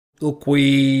look,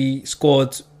 we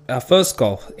scored our first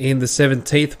goal in the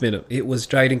 17th minute. It was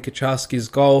Jaiden Kucharski's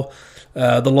goal.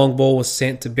 The long ball was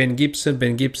sent to Ben Gibson.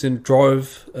 Ben Gibson drove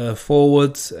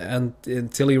forwards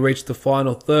until he reached the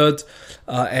final third,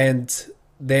 and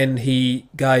then he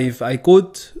gave a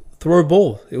good through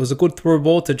ball. It was a good through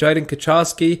ball to Jaiden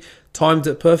Kucharski, timed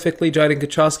it perfectly. Jaiden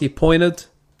Kucharski pointed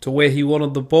to where he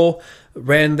wanted the ball,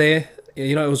 ran there.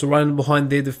 It was running behind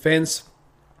their defence,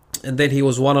 and then he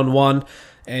was one-on-one,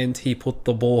 and he put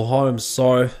the ball home.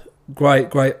 So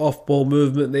great off-ball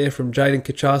movement there from Jaiden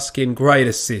Kucharski, and great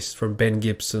assist from Ben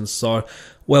Gibson. So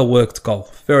well-worked goal.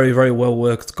 Very, very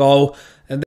well-worked goal.